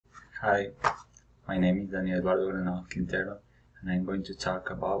Hi, my name is Daniel Eduardo Granado Quintero, and I'm going to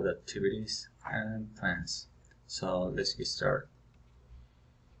talk about activities and plans. So let's get started.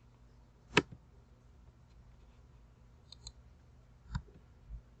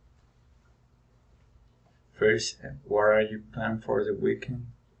 First, what are you planning for the weekend?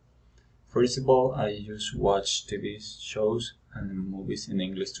 First of all, I just watch TV shows and movies in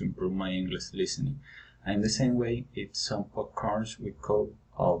English to improve my English listening. And the same way, eat some popcorns with Coke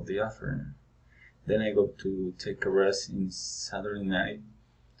all the afternoon. Then I go to take a rest in Saturday night.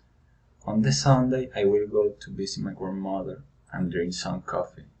 On the Sunday, I will go to visit my grandmother and drink some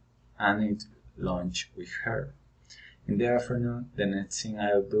coffee and eat lunch with her. In the afternoon, the next thing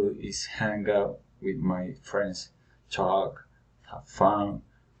I'll do is hang out with my friends, talk, have fun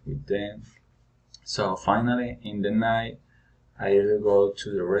with them. So finally, in the night, I'll go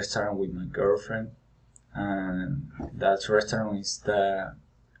to the restaurant with my girlfriend, and that restaurant is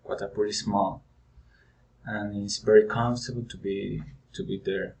pretty small, and it's very comfortable to be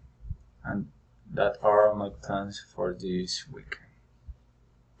there. And that are my plans for this weekend.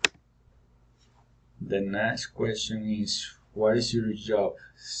 The next question is, what is your job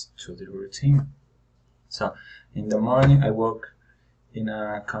study routine? So in the morning I work in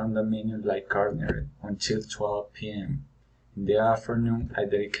a condominium like gardener until 12 p.m. In the afternoon I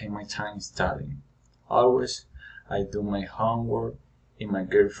dedicate my time studying. Always I do my homework in my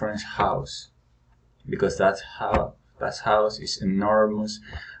girlfriend's house because that house is enormous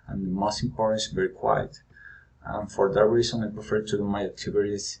and the most important is very quiet. And for that reason I prefer to do my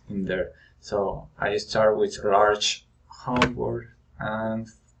activities in there. So I start with large homework, and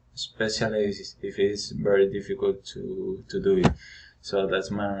especially if it's very difficult to do it. So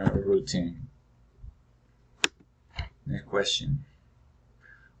that's my routine. Next question.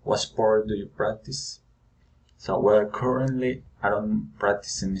 What sport do you practice? So well, currently I don't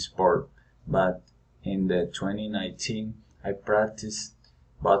practice any sport, but in the 2019 I practiced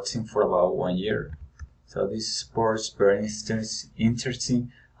boxing for about 1 year. So this sport is very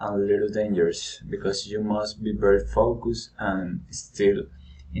interesting and a little dangerous because you must be very focused and still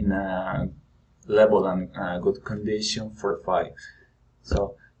in a level and a good condition for a fight.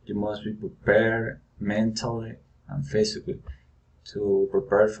 So you must be prepared mentally and physically to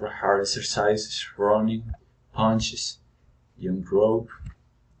prepare for hard exercises, running, punches, jump rope,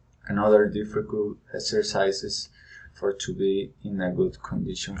 and other difficult exercises for to be in a good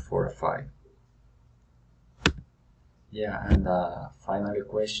condition for a fight. Yeah, and final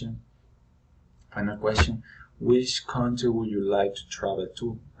question, which country would you like to travel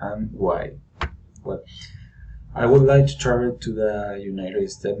to and why? Well, I would like to travel to the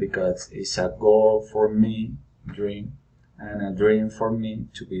United States because it's a goal for me, dream, and a dream for me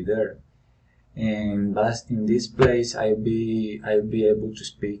to be there. And but in this place, I'll be able to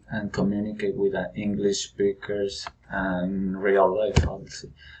speak and communicate with the English speakers and real life,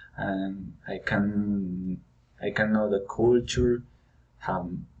 obviously, and I can know the culture, have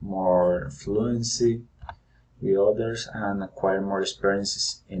more fluency with others, and acquire more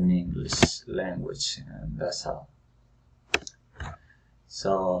experiences in English language, and that's all.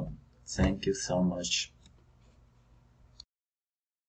 So, thank you so much.